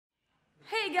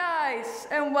Hey guys,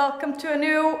 and welcome to a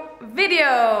new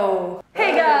video!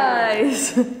 Hey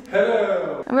guys!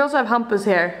 Hello! And we also have Hampus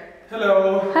here.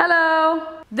 Hello!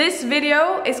 Hello! This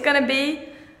video is gonna be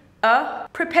a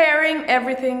preparing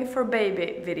everything for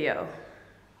baby video.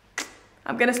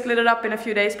 I'm gonna split it up in a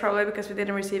few days probably because we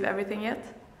didn't receive everything yet.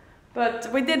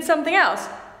 But we did something else.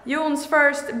 Jon's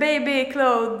first baby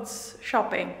clothes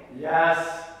shopping. Yes!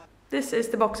 This is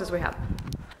the boxes we have.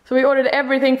 So we ordered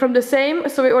everything from the same.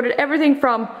 So we ordered everything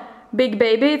from Big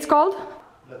Baby, it's called.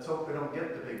 Let's hope we don't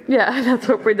get the big baby. Yeah, let's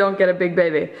hope we don't get a big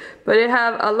baby. But they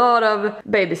have a lot of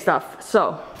baby stuff.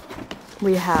 So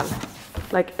we have,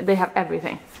 like, they have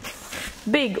everything.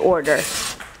 Big order.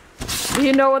 Do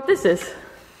you know what this is?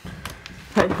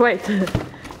 Wait.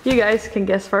 You guys can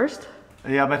guess first.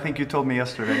 Yeah, but I think you told me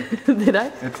yesterday. Did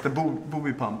I? It's the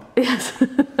booby pump. Yes.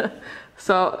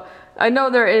 So I know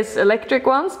there is electric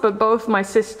ones, but both my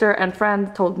sister and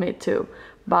friend told me to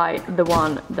buy the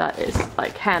one that is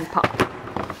like hand pump.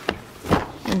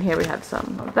 And here we have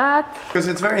some of that. Because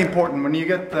it's very important when you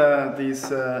get these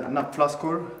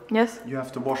nappflaskor. Yes. You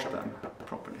have to wash them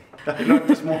properly. That I learned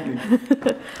this morning.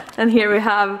 And here we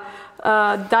have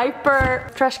a diaper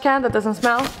trash can that doesn't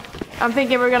smell. I'm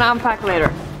thinking we're gonna unpack later.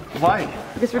 Why?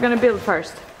 Because we're gonna build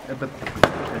first. Yeah, but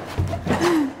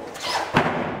okay.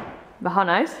 But how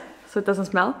nice? So it doesn't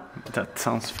smell. That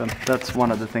sounds fun. That's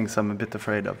one of the things I'm a bit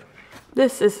afraid of.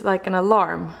 This is like an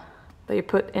alarm that you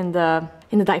put in the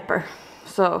diaper.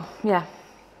 So yeah,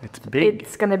 It's big.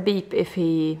 it's gonna beep if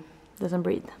he doesn't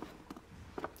breathe.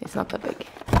 It's not that big.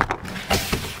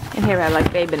 And here I have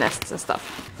like baby nests and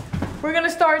stuff. We're gonna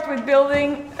start with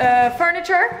building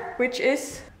furniture, which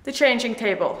is the changing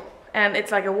table. And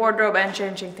it's like a wardrobe and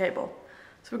changing table.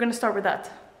 So we're gonna start with that.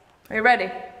 Are you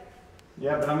ready?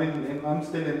 Yeah, but I'm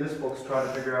still in this box trying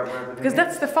to figure out where everything Because is.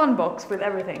 that's the fun box with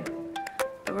everything.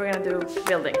 But we're gonna do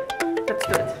building. Let's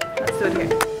do it. Let's do it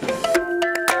here.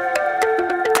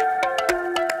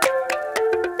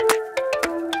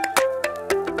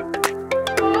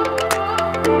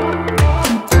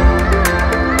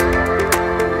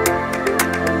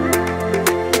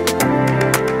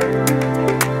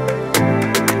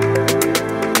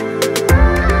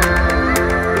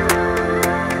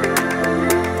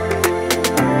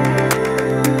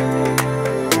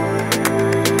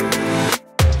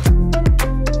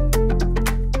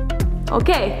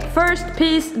 Okay, first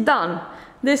piece done.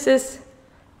 This is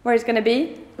where it's gonna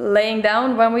be, laying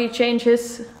down when we change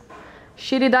his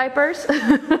shitty diapers.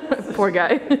 Poor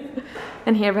guy.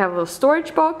 And here we have a little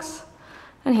storage box.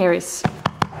 And here is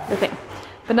the thing.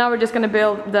 But now we're just gonna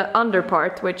build the under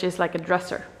part, which is like a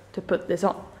dresser to put this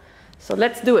on. So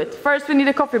let's do it. First we need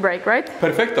a coffee break, right?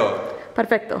 Perfecto.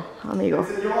 Perfecto, amigo.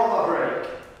 It's a Java break.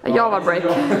 A Java break.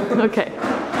 Okay,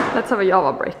 let's have a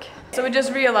Java break. So we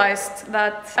just realized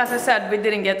that, as I said, we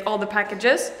didn't get all the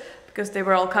packages because they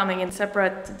were all coming in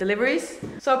separate deliveries.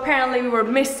 So apparently we were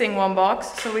missing one box,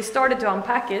 so we started to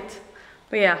unpack it.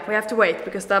 But yeah, we have to wait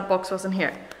because that box wasn't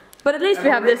here. But at least we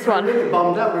have this one. I'm really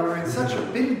bummed out. We were in such a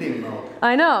building mode.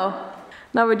 I know.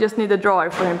 Now we just need a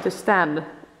drawer for him to stand,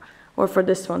 or for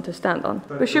this one to stand on.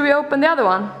 But should we open the other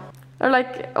one? Or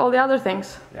like all the other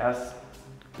things? Yes.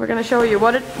 We're gonna show you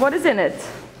what is in it.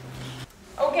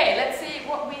 Okay, let's see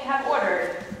what we have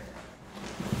ordered.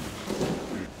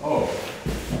 Oh,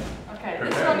 Okay,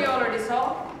 this one you already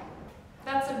saw.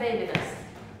 That's a baby nest.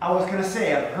 I was gonna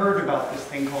say, I've heard about this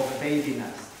thing called the baby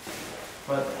nest.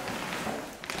 But,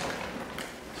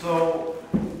 so,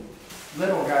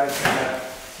 little guys can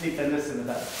sleep in this in the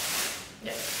bed.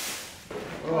 Yes.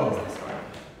 oh. What is this one?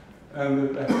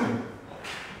 And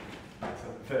It's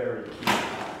a very cute.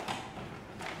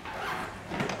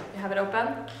 You have it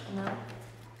open. No.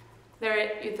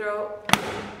 There you throw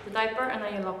the diaper and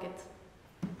then you lock it.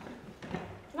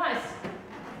 Nice.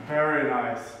 Very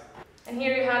nice. And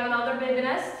here you have another baby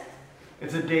nest.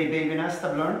 It's a day baby nest,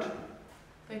 I've learned.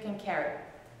 So you can carry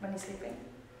when he's sleeping.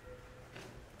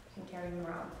 You can carry him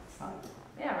around.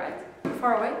 Yeah, right?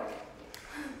 Far away.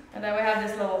 And then we have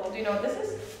this little, do you know what this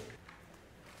is?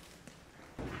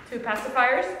 2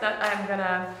 pacifiers that I'm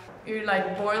gonna, you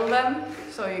like boil them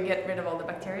so you get rid of all the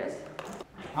bacteria.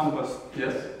 Hampus,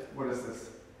 yes, what is this?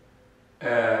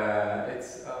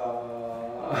 it's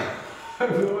I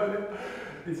have no idea.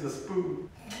 It's a spoon.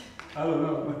 I don't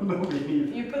know. No, we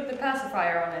need You put the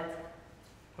pacifier on it.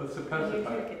 What's a And you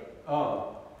pacifier? click it.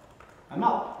 Oh, a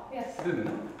mop. Yes. didn't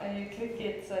know. And you click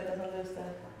it so it doesn't lose the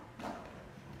knob.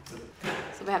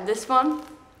 So we have this one,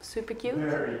 super cute.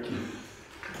 Very cute.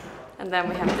 And then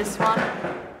we have this one.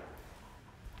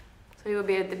 So you will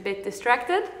be a bit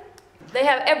distracted. They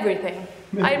have everything.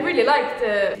 I really liked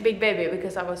the Big Baby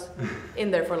because I was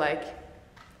in there for like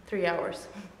 3 hours.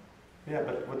 Yeah,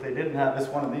 but what they didn't have is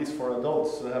one of these for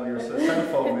adults to have your cell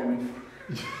phone in.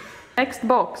 Next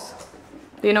box.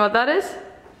 Do you know what that is?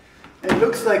 It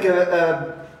looks like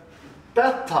a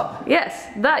bathtub. Yes,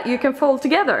 that you can fold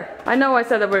together. I know I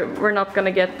said that we're not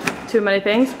gonna get too many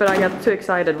things, but I got too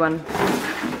excited when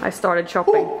I started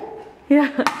shopping. Ooh.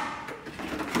 Yeah.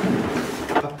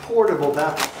 A portable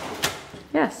bathtub.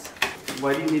 Yes.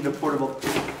 Why do you need a portable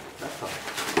bathtub?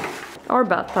 Our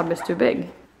bathtub is too big.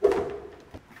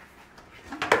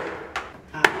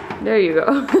 There you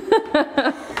go.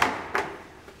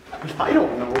 I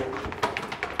don't know.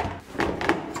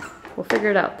 We'll figure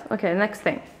it out. Okay, next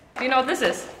thing. Do you know what this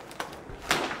is?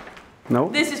 No?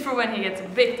 This is for when he gets a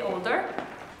bit older.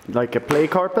 Like a play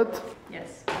carpet?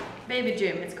 Yes. Baby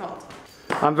gym, it's called.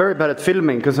 I'm very bad at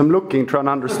filming because I'm looking, trying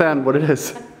to understand what it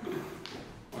is.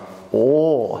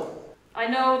 Oh. I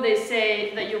know they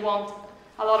say that you want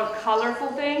a lot of colorful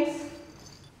things,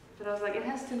 but I was like, it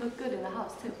has to look good in the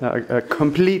house too. I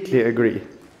completely agree.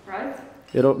 Right?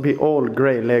 It'll be all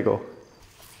grey Lego.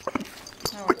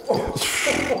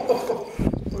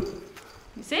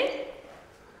 You see?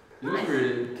 You look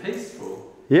really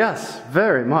tasteful. Yes,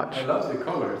 very much. I love the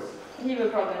colors. He will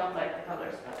probably not like the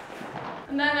colors. But...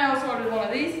 And then I also ordered one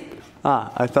of these.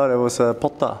 Ah, I thought it was a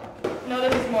potta. No,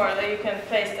 this is more that you can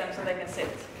place them so they can sit.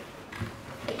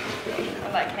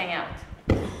 And like hang out.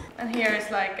 And here is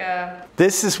like a...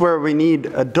 This is where we need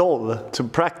a doll to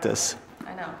practice.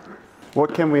 I know.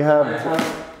 What can we have?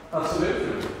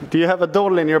 Absolutely. Do you have a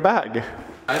doll in your bag?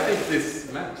 I think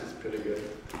this match is pretty good.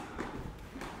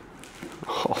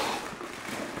 Oh.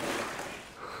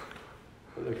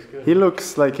 It looks good. He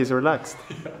looks like he's relaxed.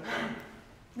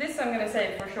 This I'm gonna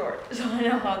save for short, so I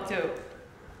know how to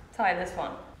tie this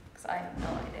one. Because I have no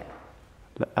idea.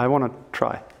 I want to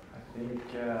try. I think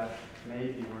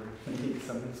maybe we need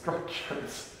some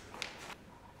instructions.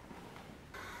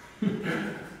 Okay,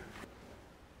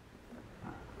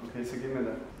 so give me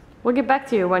that. We'll get back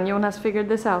to you when Jon has figured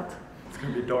this out. It's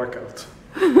gonna be dark out.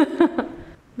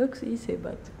 Looks easy,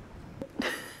 but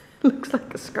looks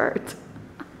like a skirt.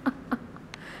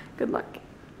 Good luck.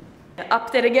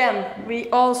 Update again. We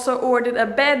also ordered a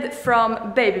bed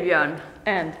from Baby Björn,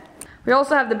 and we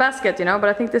also have the basket, you know, but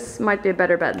I think this might be a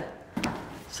better bed.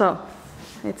 So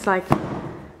it's like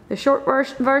the short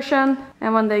version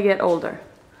and when they get older.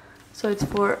 So it's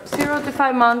for 0 to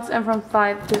 5 months and from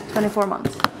 5 to 24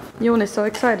 months. Jon is so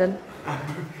excited.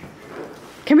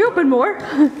 Can we open more?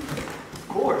 Of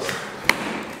course.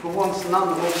 Who wants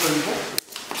non-open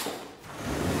boxes?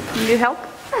 Need help?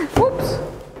 Whoops.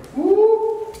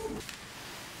 Woo!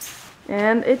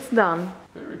 And it's done.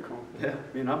 Very cool. Yeah,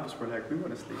 me and Hampus were like, we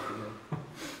want to sleep together.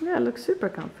 Yeah, it looks super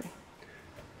comfy.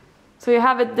 So you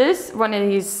have it this when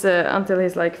he's until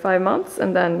he's like 5 months,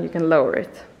 and then you can lower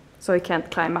it so he can't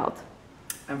climb out.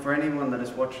 And for anyone that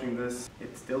is watching this,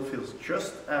 it still feels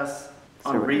just as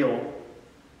unreal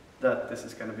that this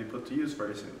is going to be put to use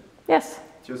very soon. Yes.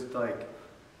 Just like,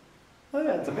 oh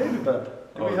yeah, it's a baby bed.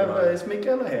 Do we Oh, have right. is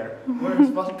Mikaela here? Where's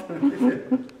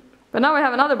Walter? But now we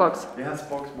have another box. Yes,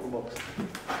 box, more box.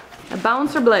 A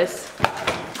Bouncer Bliss.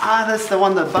 Ah, that's the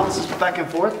one that bounces back and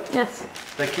forth. Yes.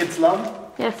 The kids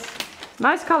love. Yes.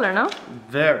 Nice color, no?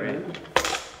 Very.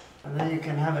 And then you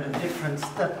can have it in different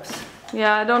steps.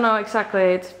 Yeah, I don't know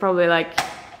exactly. It's probably like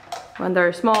when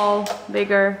they're small,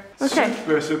 bigger. Okay.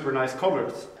 Super, super nice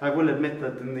colors. I will admit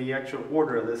that in the actual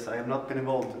order of this, I have not been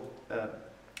involved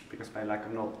because of my lack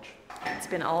of knowledge. It's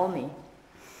been all me.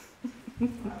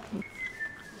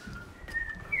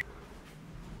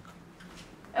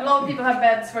 A lot of people have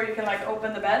beds where you can like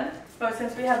open the bed, but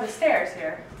since we have the stairs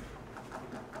here,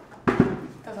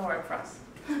 it doesn't work for us.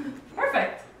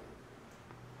 Perfect.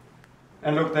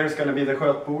 And look, there's gonna be the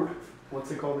skötbord.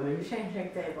 What's it called in English? Changing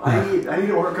table. I need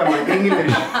to work on my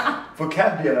English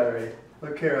vocabulary.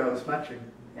 Look here how it's matching.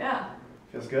 Yeah,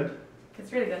 Feels good.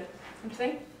 it's really good. Don't you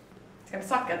think? It's gonna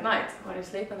suck at night when you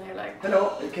sleep and you're like,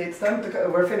 Hello, okay, it's time to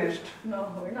come. We're finished. no,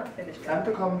 we're not finished Time yet.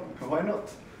 to come. Why not?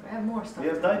 We have more stuff. We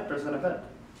have diapers and a bed.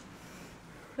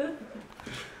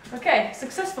 Okay,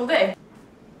 successful day.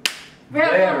 We have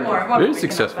Very one more. One Very we can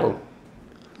successful.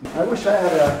 open. I wish I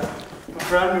had a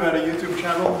friend who had a YouTube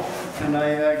channel and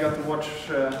I got to watch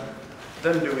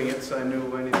them doing it so I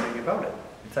knew anything about it.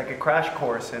 It's like a crash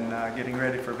course in getting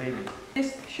ready for baby.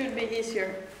 This should be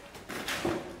easier.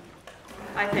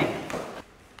 I think.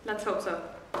 Let's hope so.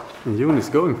 And Jon is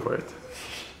going for it.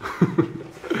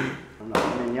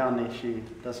 I mean, Janni, she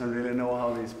doesn't really know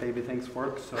how these baby things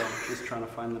work, so she's trying to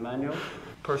find the manual.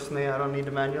 Personally, I don't need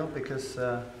a manual because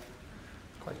I'm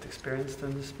quite experienced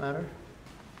in this matter.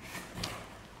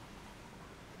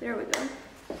 There we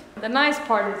go. The nice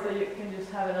part is that you can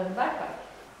just have it as a backpack.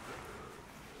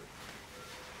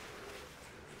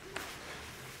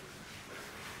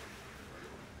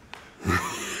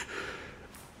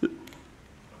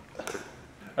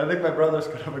 I think my brother's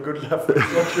gonna have a good laugh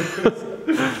watching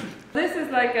this. This is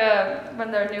like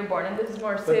when they're newborn, and this is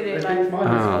more city, I like think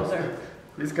mine is closer.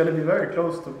 He's gonna be very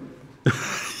close to.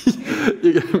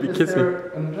 You're gonna be Is kissing. there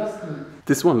an adjustment?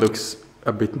 This one looks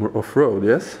a bit more off-road,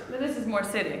 yes? But this is more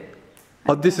city.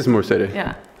 Oh, this is more city.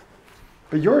 Yeah.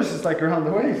 But yours is like around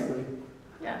the waist.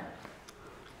 Yeah.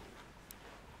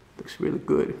 Looks really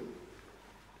good.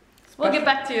 So we'll get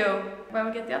back to you when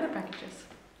we get the other packages.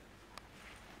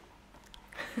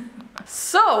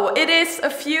 So it is a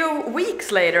few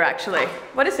weeks later, actually.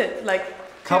 What is it? Like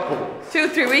Couple.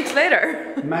 2-3 weeks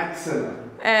later.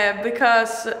 Maximum.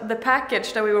 Because the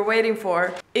package that we were waiting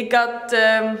for, it got,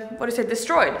 what is it,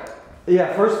 destroyed.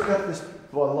 Yeah, first got this,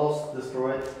 well, lost,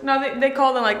 destroyed. No, they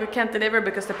call them like we can't deliver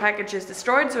because the package is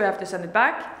destroyed, so we have to send it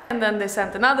back. And then they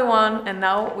sent another one, and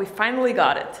now we finally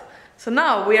got it. So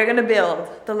now we are gonna build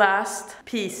the last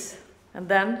piece, and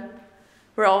then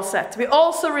we're all set. We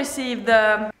also received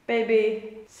the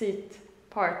baby seat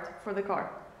part for the car.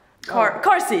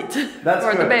 Car seat That's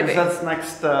for good, the baby. that's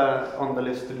next on the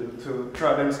list to do, to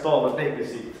try to install a baby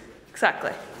seat.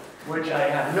 Exactly. Which I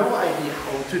have no idea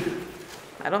how to do.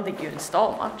 I don't think you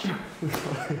install much.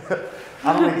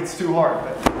 I don't think it's too hard,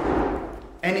 but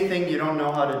anything you don't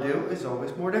know how to do is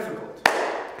always more difficult.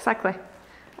 Exactly.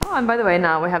 Oh, and by the way,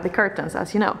 now we have the curtains,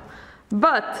 as you know.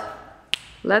 But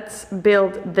let's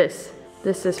build this.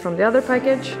 This is from the other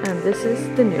package, and this is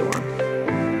the new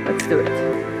one. Let's do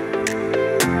it.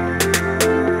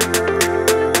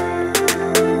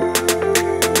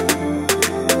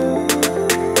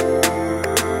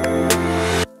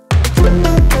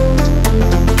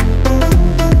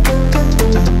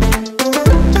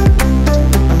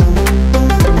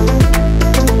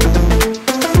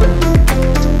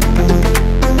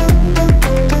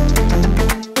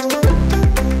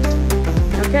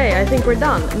 I think we're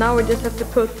done. Now we just have to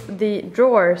put the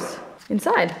drawers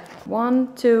inside.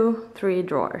 1, 2, 3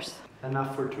 drawers.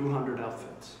 Enough for 200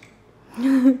 outfits.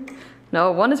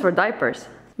 No, one is for diapers.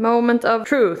 Moment of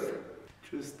truth.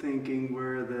 Just thinking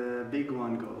where the big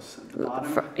one goes. At the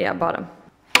bottom? Yeah, bottom.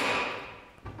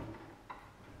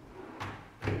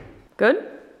 Good?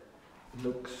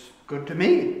 Looks good to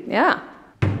me. Yeah.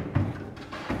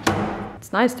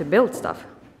 It's nice to build stuff.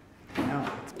 Yeah.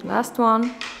 Last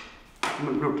one.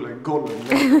 It look like golden.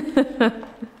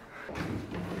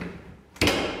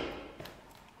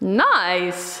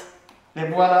 Nice!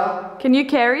 And voila! Can you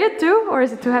carry it too, or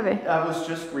is it too heavy? I was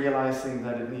just realizing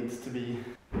that it needs to be...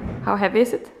 How heavy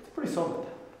is it? It's pretty solid.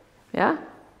 Yeah?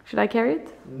 Should I carry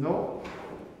it? No.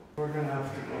 We're gonna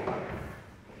have to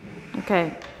go.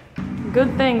 Okay.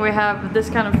 Good thing we have this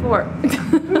kind of floor.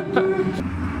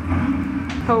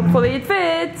 Hopefully it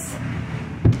fits!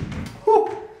 Whew.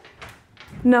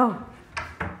 No.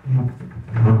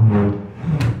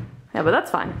 Yeah, but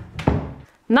that's fine.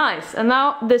 Nice, and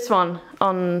now this one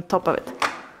on top of it.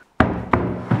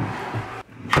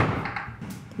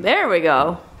 There we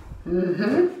go.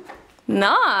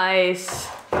 Nice.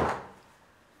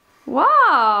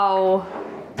 Wow.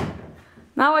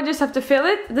 Now I just have to fill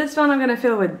it. This one I'm gonna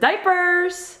fill with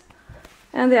diapers,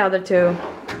 and the other two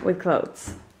with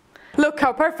clothes. Look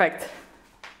how perfect.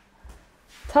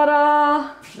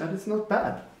 Ta-da! That is not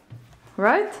bad.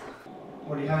 Right?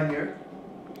 What do you have in here?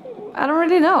 I don't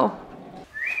really know.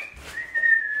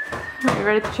 Are you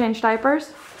ready to change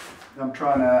diapers? I'm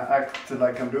trying to act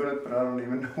like I'm doing it, but I don't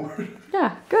even know where.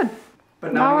 Yeah, good.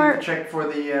 But now we we're... need to check for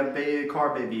the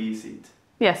car baby seat.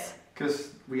 Yes.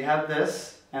 Because we have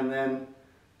this, and then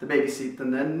the baby seat,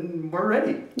 and then we're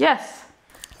ready. Yes.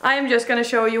 I am just gonna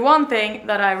show you one thing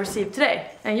that I received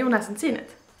today, and Jon hasn't seen it.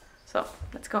 So,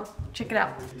 let's go check it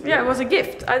out. Yeah, it was a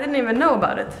gift. I didn't even know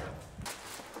about it.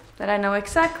 But I know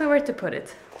exactly where to put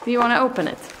it. Do you want to open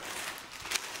it?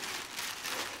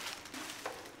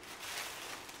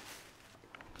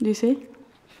 Do you see?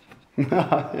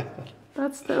 Yeah.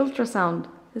 That's the ultrasound.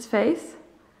 His face,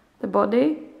 the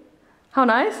body. How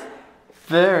nice.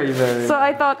 Very, very. So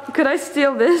I thought, could I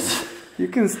steal this? You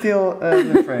can steal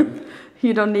the frame.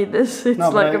 You don't need this. It's No,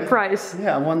 like a prize.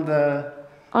 Yeah, I won the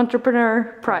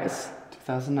Entrepreneur prize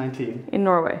 2019. in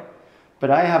Norway.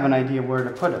 But I have an idea where to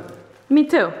put it. Me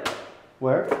too.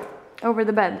 Where? Over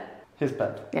the bed. His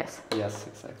bed. Yes. Yes,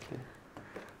 exactly.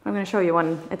 I'm gonna show you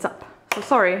when it's up. So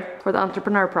sorry for the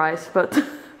entrepreneur prize, but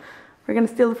we're gonna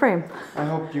steal the frame. I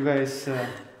hope you guys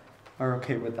are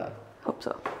okay with that. Hope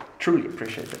so. Truly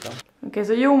appreciate it though. Okay,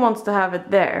 so Jon wants to have it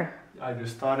there. I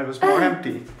just thought it was more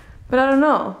empty. But I don't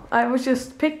know. I was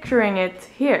just picturing it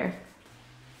here.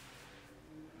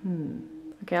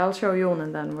 Okay, I'll show you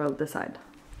and then we'll decide.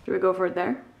 Should we go for it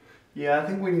there? Yeah, I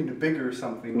think we need a bigger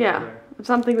something. Yeah, There.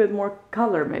 something with more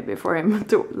color maybe for him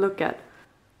to look at.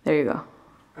 There you go.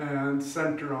 And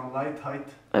center on light height.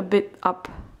 A bit up.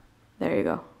 There you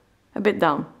go. A bit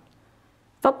down.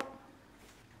 Stop.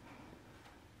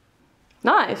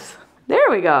 Nice. There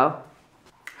we go.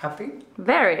 Happy?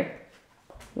 Very.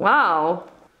 Wow.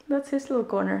 That's his little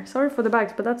corner. Sorry for the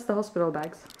bags, but that's the hospital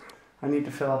bags. I need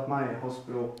to fill up my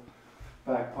hospital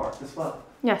bag part as well.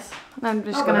 Yes, I'm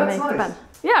just Oh, gonna that's make the nice. bed.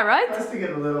 Yeah, right? Nice to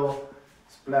get a little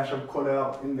splash of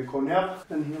color in the corner.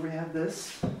 And here we have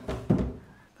this.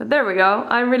 But there we go.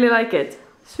 I really like it.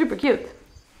 Super cute.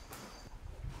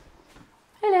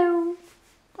 Hello.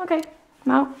 Okay,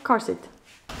 now car seat.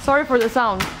 Sorry for the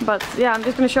sound, but yeah, I'm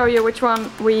just gonna show you which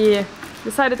one we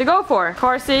decided to go for.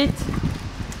 Car seat.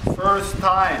 First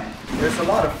time. There's a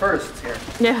lot of firsts here.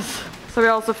 Yes. So we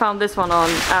also found this one on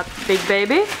at Big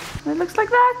Baby. It looks like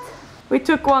that. We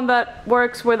took one that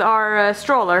works with our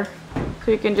stroller.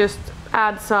 So you can just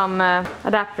add some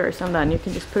adapters and then you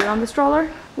can just put it on the stroller.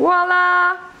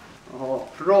 Voila! Oh,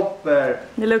 proper.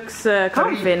 It looks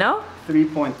comfy, no?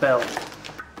 3-point belt.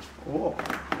 Oh.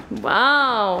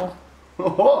 Wow!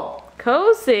 Oh.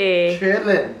 Cozy!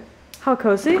 Chillin'. How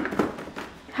cozy?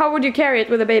 How would you carry it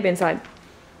with a baby inside?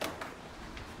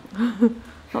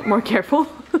 Not more careful.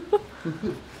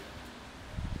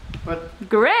 But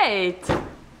Great!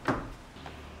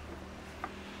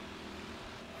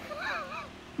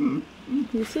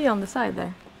 You see on the side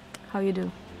there how you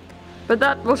do. But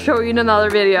that will show you in another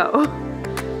video.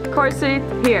 Car seat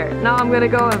here. Now I'm gonna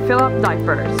go and fill up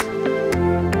diapers.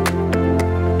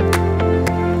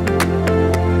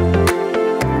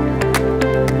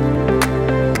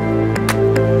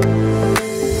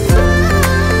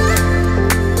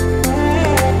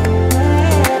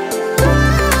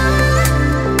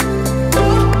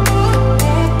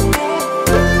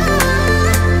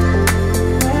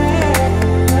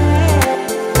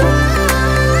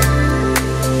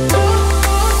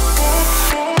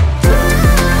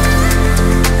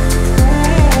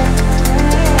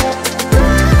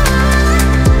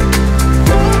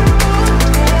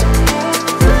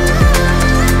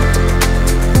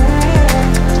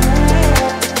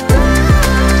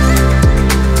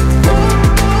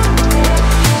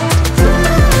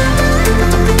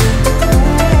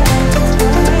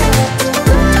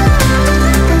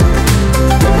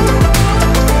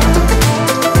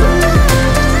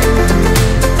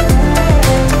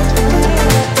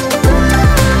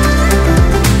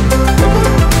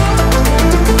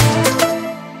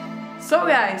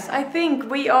 I think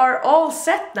we are all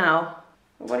set now.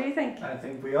 What do you think? I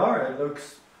think we are. It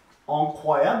looks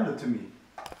incroyable to me.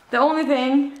 The only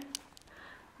thing,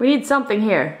 we need something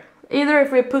here. Either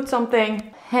if we put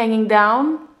something hanging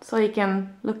down so he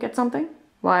can look at something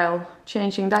while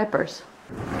changing diapers.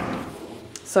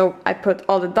 So I put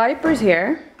all the diapers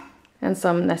here and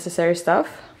some necessary stuff.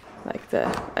 Like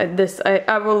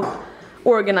I will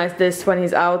organize this when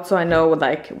he's out so I know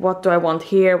like what do I want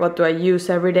here, what do I use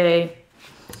every day.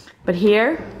 But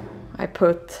here I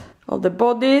put all the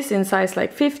bodies in size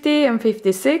like 50 and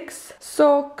 56,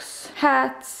 socks,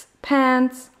 hats,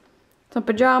 pants, some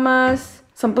pajamas,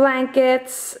 some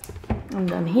blankets, and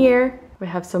then here we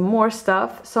have some more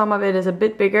stuff. Some of it is a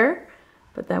bit bigger,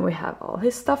 but then we have all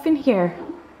his stuff in here.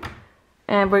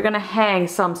 And we're gonna hang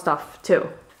some stuff too.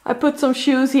 I put some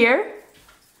shoes here.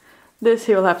 This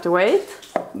he will have to wait,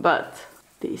 but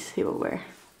these he will wear.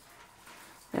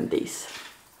 And these.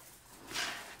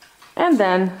 And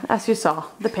then, as you saw,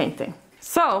 the painting.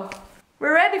 So,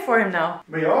 we're ready for him now.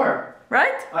 We are.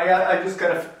 Right? I just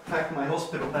gotta pack my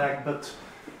hospital bag, but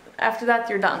After that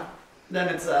you're done. then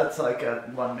that's like a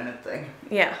 1 minute thing.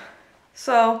 Yeah.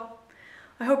 So,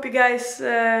 I hope you guys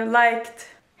liked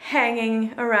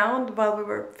hanging around while we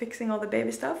were fixing all the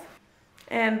baby stuff.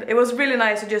 And it was really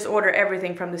nice to just order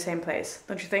everything from the same place,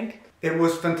 don't you think? It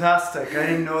was fantastic. I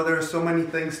didn't know there were so many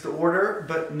things to order,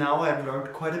 but now I've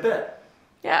learned quite a bit.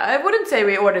 Yeah, I wouldn't say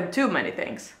we ordered too many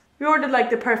things. We ordered like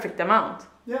the perfect amount.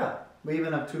 Yeah, we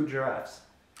even have 2 giraffes.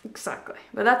 Exactly,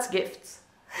 but that's gifts.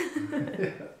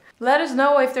 Let us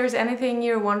know if there's anything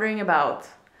you're wondering about.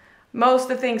 Most of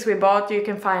the things we bought you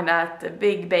can find at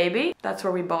Big Baby. That's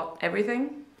where we bought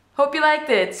everything. Hope you liked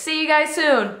it. See you guys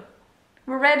soon.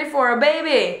 We're ready for a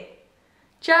baby.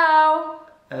 Ciao.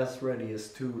 As ready as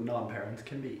 2 non-parents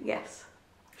can be. Yes.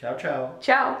 Ciao, ciao.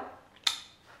 Ciao.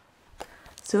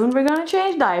 Soon we're gonna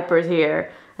change diapers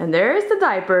here. And there's the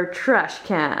diaper trash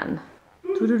can.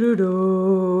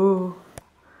 Doo-doo-doo-doo.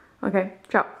 Okay,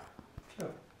 ciao. Ciao.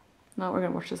 Now we're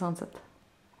gonna watch the sunset.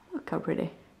 Look how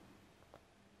pretty.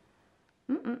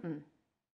 Mm-mm-mm.